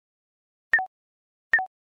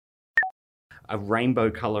a rainbow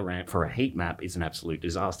color ramp for a heat map is an absolute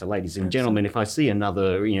disaster. Ladies and gentlemen, if I see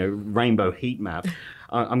another, rainbow heat map,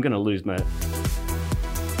 I'm going to lose my...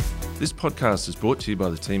 This podcast is brought to you by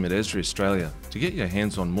the team at Esri Australia. To get your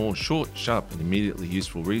hands on more short, sharp and immediately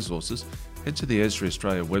useful resources, head to the Esri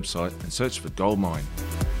Australia website and search for Goldmine.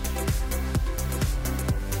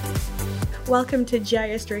 Welcome to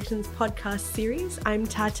GIS Directions podcast series. I'm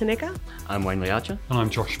Tata Neka. I'm Wayne Lee Archer. And I'm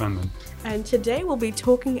Josh Vanman. And today we'll be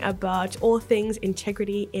talking about all things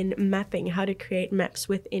integrity in mapping, how to create maps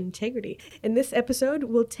with integrity. In this episode,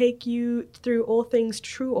 we'll take you through all things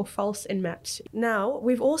true or false in maps. Now,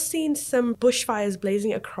 we've all seen some bushfires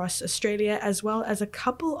blazing across Australia, as well as a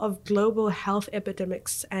couple of global health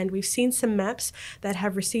epidemics, and we've seen some maps that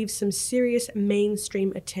have received some serious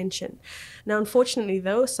mainstream attention. Now, unfortunately,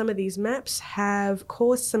 though, some of these maps have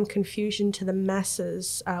caused some confusion to the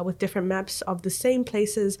masses with different maps of the same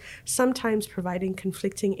places, sometimes providing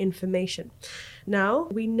conflicting information. Now,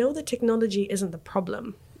 we know that technology isn't the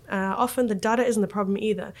problem. Often the data isn't the problem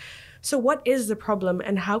either. So what is the problem,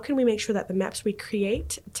 and how can we make sure that the maps we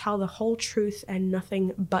create tell the whole truth and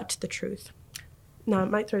nothing but the truth? Now, I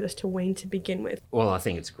might throw this to Wayne to begin with. Well, I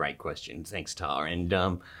think it's a great question. Thanks, Tar. And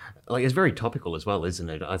it's very topical as well, isn't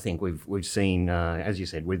it? I think we've seen, as you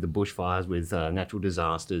said, with the bushfires, with natural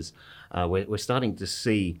disasters, we're starting to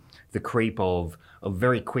see the creep of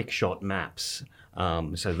very quick shot maps.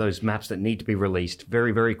 So those maps that need to be released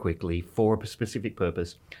very, very quickly for a specific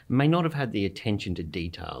purpose may not have had the attention to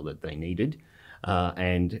detail that they needed.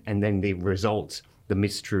 And then the results, the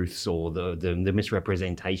mistruths or the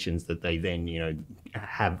misrepresentations that they then,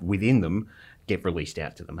 have within them get released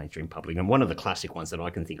out to the mainstream public. And one of the classic ones that I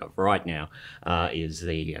can think of right now is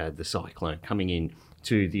the cyclone coming in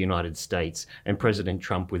to the United States and President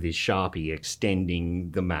Trump with his Sharpie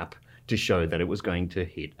extending the map to show that it was going to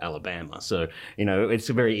hit Alabama. So, it's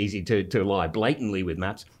very easy to lie blatantly with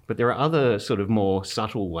maps, but there are other sort of more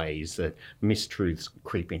subtle ways that mistruths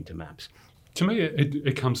creep into maps. To me,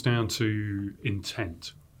 it comes down to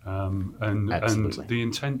intent. And the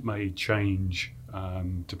intent may change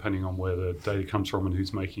depending on where the data comes from and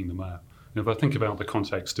who's making the map. And if I think about the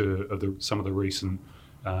context of some of the recent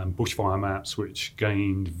bushfire maps, which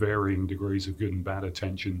gained varying degrees of good and bad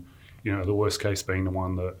attention, the worst case being the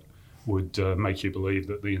one that would make you believe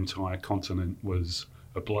that the entire continent was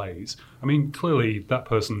ablaze. I mean, clearly that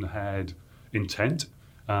person had intent,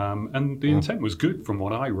 and the intent was good from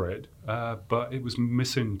what I read, but it was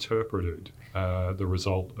misinterpreted, the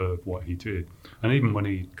result of what he did. And even when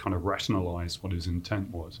he kind of rationalized what his intent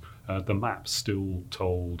was, the map still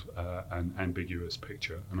told an ambiguous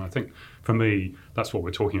picture. And I think, for me, that's what we're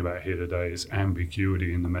talking about here today, is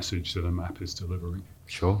ambiguity in the message that a map is delivering.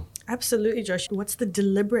 Sure. Absolutely, Josh. What's the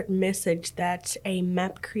deliberate message that a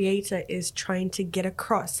map creator is trying to get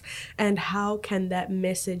across? And how can that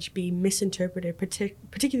message be misinterpreted,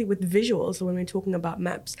 particularly with visuals when we're talking about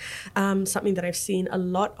maps? Something that I've seen a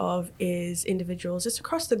lot of is individuals just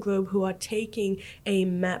across the globe who are taking a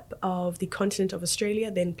map of the continent of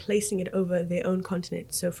Australia, then placing it over their own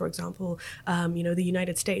continent. So, for example, the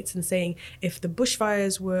United States, and saying if the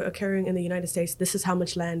bushfires were occurring in the United States, this is how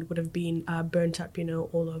much land would have been burnt up,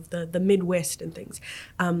 all of the Midwest and things.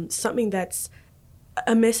 Something that's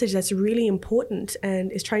a message that's really important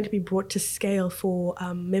and is trying to be brought to scale for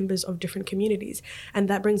members of different communities. And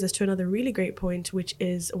that brings us to another really great point, which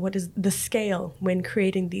is what is the scale when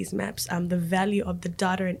creating these maps, the value of the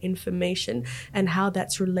data and information, and how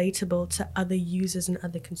that's relatable to other users and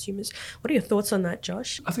other consumers. What are your thoughts on that,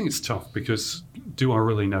 Josh? I think it's tough because do I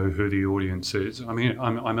really know who the audience is? I mean,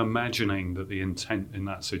 I'm imagining that the intent in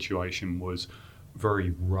that situation was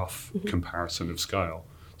very rough comparison of scale.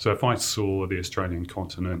 So if I saw the Australian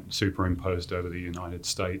continent superimposed over the United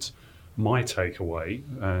States, my takeaway,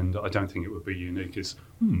 and I don't think it would be unique, is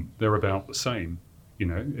they're about the same.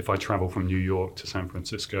 If I travel from New York to San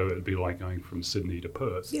Francisco, it'd be like going from Sydney to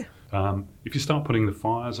Perth. Yeah. If you start putting the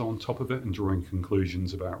fires on top of it and drawing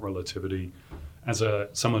conclusions about relativity, as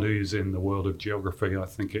someone who's in the world of geography, I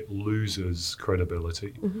think it loses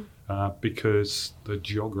credibility because the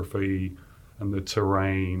geography and the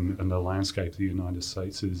terrain and the landscape of the United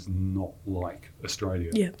States is not like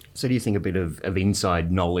Australia. Yeah. So do you think a bit of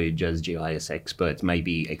inside knowledge as GIS experts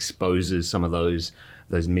maybe exposes some of those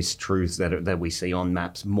mistruths that we see on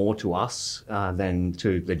maps more to us than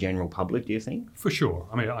to the general public, do you think? For sure.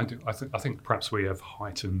 I mean, I think perhaps we have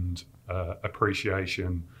heightened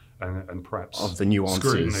appreciation and perhaps of the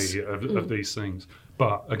nuances, scrutiny of these things.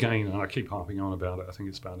 But again, and I keep harping on about it, I think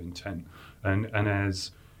it's about intent. And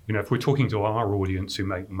as if we're talking to our audience who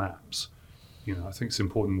make maps, I think it's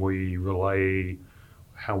important we relay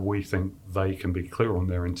how we think they can be clear on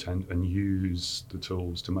their intent and use the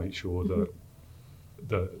tools to make sure that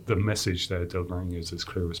the message they're delivering is as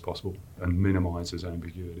clear as possible and minimises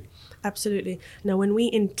ambiguity. Absolutely. Now, when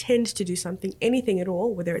we intend to do something, anything at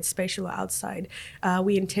all, whether it's spatial or outside,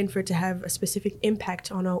 we intend for it to have a specific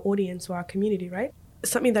impact on our audience or our community, right?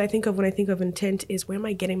 Something that I think of when I think of intent is, where am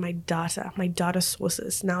I getting my data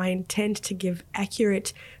sources? Now, I intend to give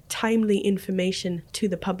accurate, timely information to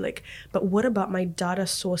the public, but what about my data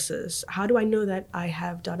sources? How do I know that I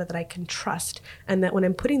have data that I can trust, and that when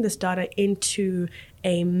I'm putting this data into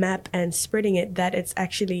a map and spreading it, that it's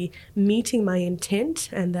actually meeting my intent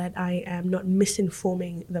and that I am not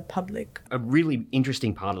misinforming the public? A really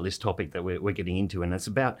interesting part of this topic that we're getting into, and it's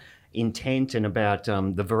about intent and about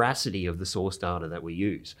the veracity of the source data that we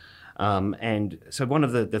use. And so one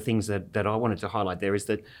of the things that I wanted to highlight there is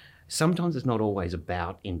that sometimes it's not always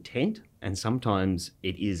about intent, and sometimes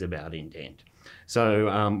it is about intent. So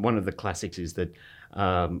one of the classics is that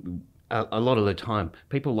a lot of the time,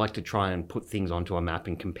 people like to try and put things onto a map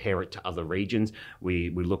and compare it to other regions. We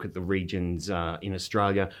look at the regions in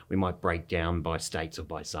Australia, we might break down by states or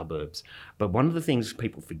by suburbs. But one of the things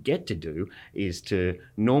people forget to do is to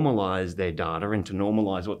normalise their data and to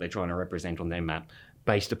normalise what they're trying to represent on their map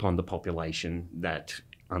based upon the population that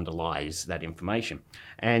underlies that information.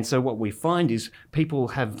 And so what we find is people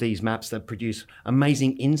have these maps that produce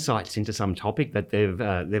amazing insights into some topic that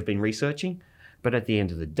they've been researching. But at the end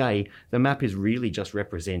of the day, the map is really just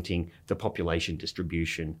representing the population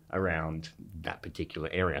distribution around that particular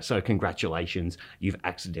area. So congratulations, you've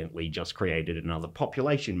accidentally just created another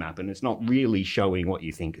population map, and it's not really showing what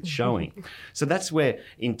you think it's showing. So that's where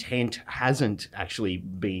intent hasn't actually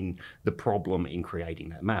been the problem in creating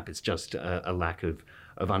that map. It's just a lack of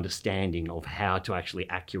understanding of how to actually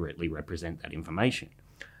accurately represent that information.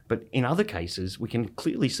 But in other cases, we can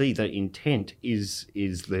clearly see that intent is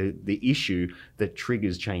the issue that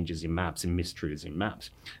triggers changes in maps and mistruths in maps.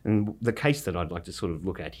 And the case that I'd like to sort of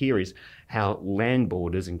look at here is how land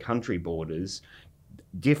borders and country borders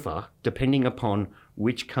differ depending upon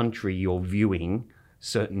which country you're viewing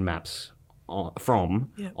certain maps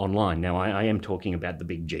from online. Now, I am talking about the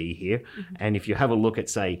big G here. And if you have a look at,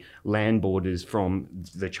 say, land borders from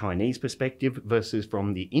the Chinese perspective versus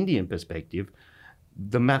from the Indian perspective,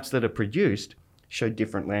 the maps that are produced show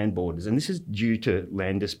different land borders, and this is due to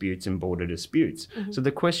land disputes and border disputes. So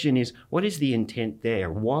the question is, what is the intent there?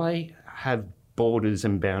 Why have borders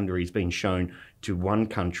and boundaries been shown to one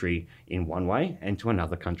country in one way and to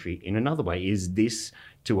another country in another way? Is this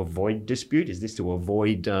to avoid dispute? Is this to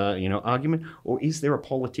avoid argument? Or is there a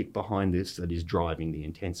politic behind this that is driving the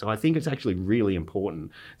intent? So I think it's actually really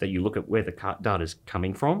important that you look at where the data is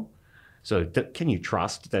coming from. So can you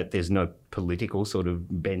trust that there's no political sort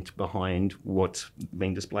of bent behind what's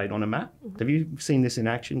being displayed on a map? Have you seen this in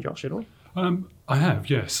action, Josh, at all? I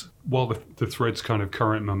have, yes. While the thread's kind of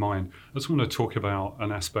current in my mind, I just want to talk about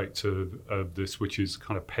an aspect of this, which is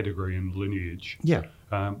kind of pedigree and lineage. Yeah.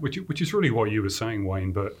 Which is really what you were saying,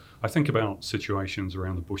 Wayne, but I think about situations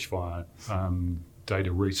around the bushfire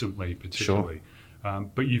data recently, particularly.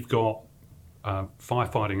 Sure. But you've got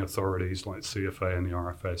firefighting authorities like CFA and the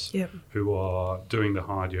RFS who are doing the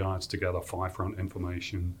hard yards to gather firefront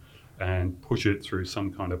information and push it through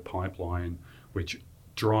some kind of pipeline which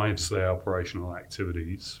drives their operational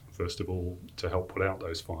activities, first of all, to help put out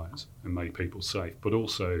those fires and make people safe, but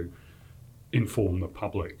also inform the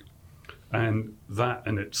public. And that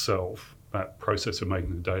in itself, that process of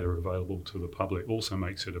making the data available to the public also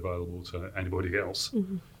makes it available to anybody else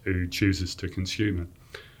who chooses to consume it.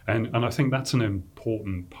 And I think that's an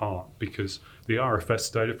important part, because the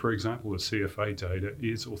RFS data, for example, the CFA data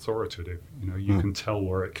is authoritative. You can tell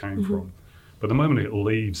where it came from. But the moment it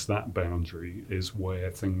leaves that boundary is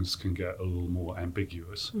where things can get a little more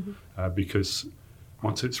ambiguous, because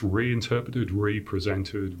once it's reinterpreted,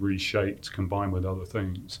 represented, reshaped, combined with other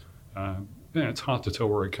things, it's hard to tell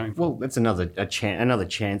where it came from. Well, that's another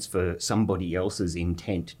chance for somebody else's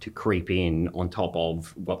intent to creep in on top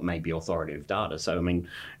of what may be authoritative data. So, I mean,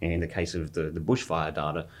 in the case of the bushfire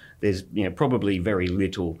data, there's probably very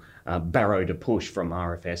little barrow to push from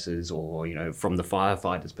RFSs or from the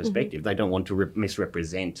firefighters' perspective. They don't want to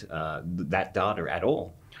misrepresent that data at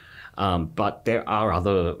all. But there are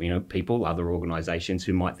other people, other organisations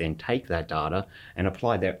who might then take that data and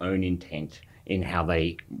apply their own intent in how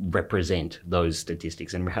they represent those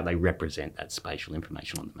statistics and how they represent that spatial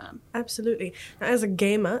information on the map. Absolutely. Now, as a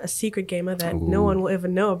gamer, a secret gamer that no one will ever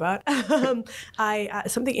know about,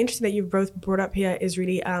 something interesting that you've both brought up here is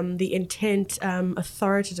really the intent,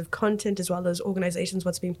 authoritative content, as well as organizations,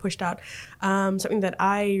 what's being pushed out. Something that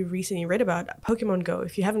I recently read about, Pokemon Go.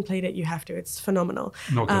 If you haven't played it, you have to. It's phenomenal.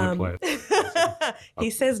 Not going to play it. He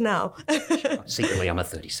says now. Secretly, I'm a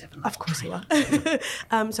 37. Of course you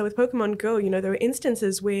are. So with Pokemon Go, there were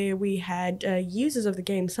instances where we had users of the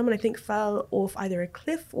game. Someone, I think, fell off either a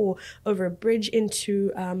cliff or over a bridge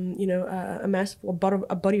into, a massive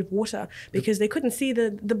a body of water because they couldn't see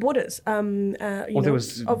the borders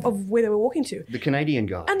of where they were walking to. The Canadian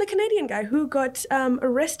guy. And the Canadian guy who got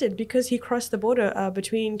arrested because he crossed the border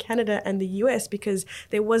between Canada and the US because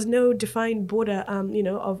there was no defined border,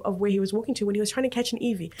 of where he was walking to when he was trying to catch an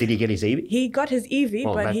Eevee. Did he get his Eevee? He got his Eevee,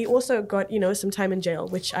 but he also got, some time in jail,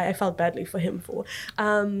 which I felt badly for him for.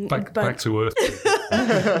 Back to Earth.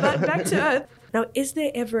 But back to Earth. Now, is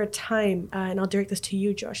there ever a time, and I'll direct this to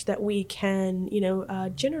you, Josh, that we can,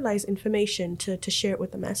 generalize information to share it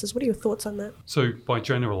with the masses? What are your thoughts on that? So by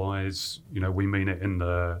generalize, we mean it in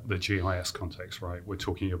the GIS context, right? We're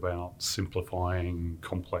talking about simplifying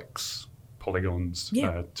complex polygons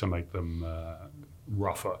to make them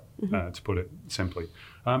rougher, to put it simply.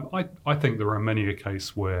 I think there are many a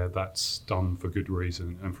case where that's done for good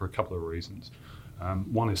reason and for a couple of reasons.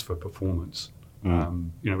 One is for performance.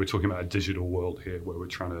 We're talking about a digital world here where we're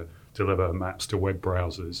trying to deliver maps to web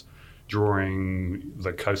browsers. Drawing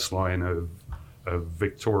the coastline of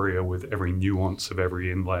Victoria with every nuance of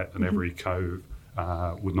every inlet and every cove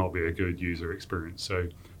would not be a good user experience. So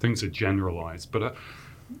things are generalized, but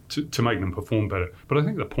to make them perform better. But I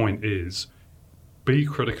think the point is, be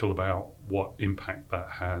critical about what impact that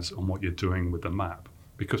has on what you're doing with the map.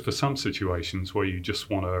 Because for some situations where you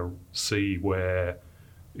just want to see where,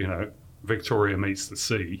 Victoria meets the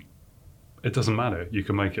sea, it doesn't matter. You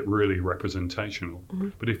can make it really representational.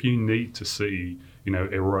 But if you need to see,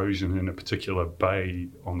 erosion in a particular bay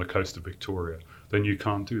on the coast of Victoria, then you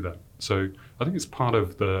can't do that. So I think it's part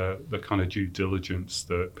of the kind of due diligence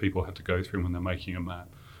that people have to go through when they're making a map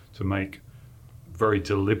to make very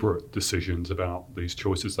deliberate decisions about these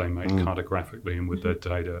choices they make cartographically and with their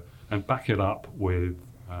data, and back it up with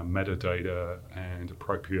metadata and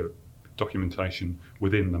appropriate documentation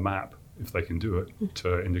within the map, if they can do it,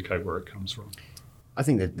 to indicate where it comes from. I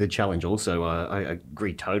think that the challenge also, I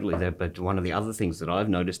agree totally there, but one of the other things that I've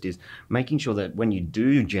noticed is making sure that when you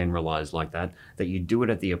do generalize like that you do it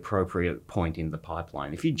at the appropriate point in the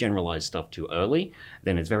pipeline. If you generalize stuff too early,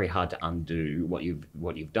 then it's very hard to undo what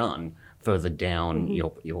you've done further down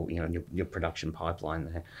your production pipeline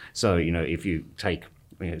there. So, if you take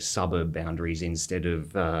suburb boundaries instead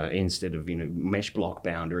of mesh block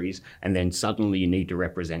boundaries, and then suddenly you need to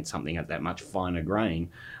represent something at that much finer grain.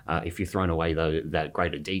 If you've thrown away that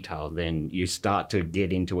greater detail, then you start to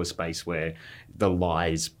get into a space where the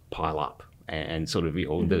lies pile up and sort of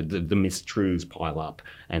the mistruths pile up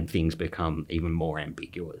and things become even more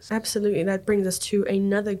ambiguous. Absolutely. That brings us to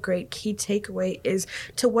another great key takeaway is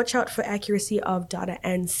to watch out for accuracy of data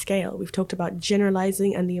and scale. We've talked about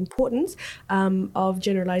generalizing and the importance of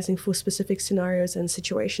generalizing for specific scenarios and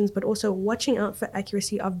situations, but also watching out for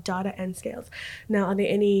accuracy of data and scales. Now, are there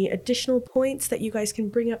any additional points that you guys can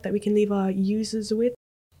bring up that we can leave our users with?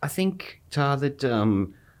 I think, Tar, that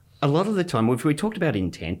a lot of the time, we talked about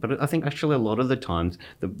intent, but I think actually a lot of the times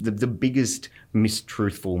the biggest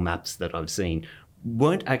mistruthful maps that I've seen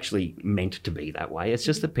weren't actually meant to be that way. It's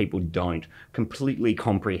just that people don't completely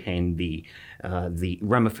comprehend the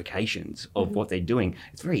ramifications of what they're doing.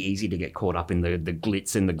 It's very easy to get caught up in the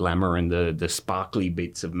glitz and the glamour and the sparkly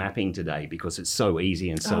bits of mapping today because it's so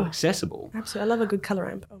easy and so accessible. Absolutely. I love a good color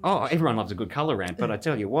ramp. Oh, everyone loves a good color ramp, but I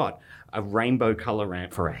tell you what, a rainbow color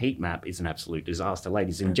ramp for a heat map is an absolute disaster.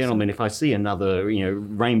 Ladies and gentlemen, if I see another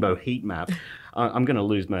rainbow heat map, I'm going to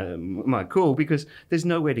lose my cool because there's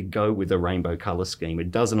nowhere to go with the rainbow color scheme.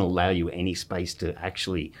 It doesn't allow you any space to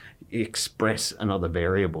actually express another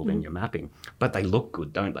variable in your mapping. But they look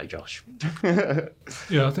good, don't they, Josh? Yeah,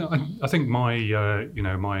 I think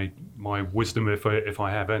my my wisdom, if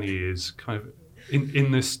I have any, is kind of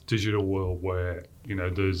in this digital world where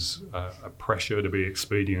there's a pressure to be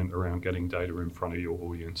expedient around getting data in front of your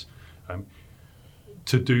audience.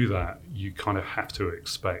 To do that, you kind of have to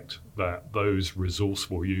expect that those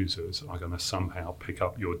resourceful users are going to somehow pick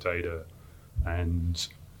up your data and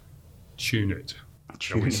tune it,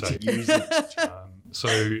 shall we say. Use it. So,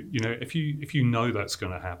 if you know that's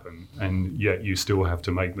going to happen and yet you still have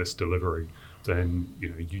to make this delivery, then,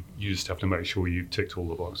 you just have to make sure you've ticked all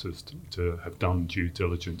the boxes to have done due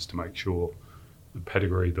diligence to make sure the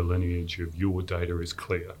pedigree, the lineage of your data is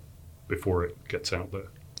clear before it gets out there.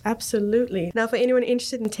 Absolutely. Now, for anyone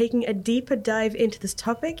interested in taking a deeper dive into this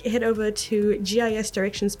topic, head over to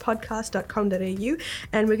gisdirectionspodcast.com.au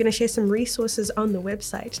and we're going to share some resources on the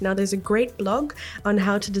website. Now, there's a great blog on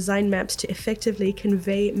how to design maps to effectively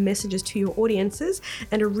convey messages to your audiences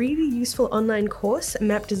and a really useful online course,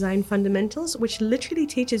 Map Design Fundamentals, which literally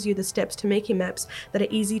teaches you the steps to making maps that are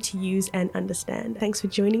easy to use and understand. Thanks for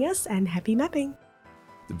joining us and happy mapping.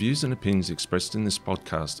 The views and opinions expressed in this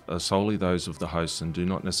podcast are solely those of the hosts and do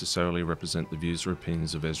not necessarily represent the views or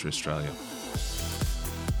opinions of Esri Australia.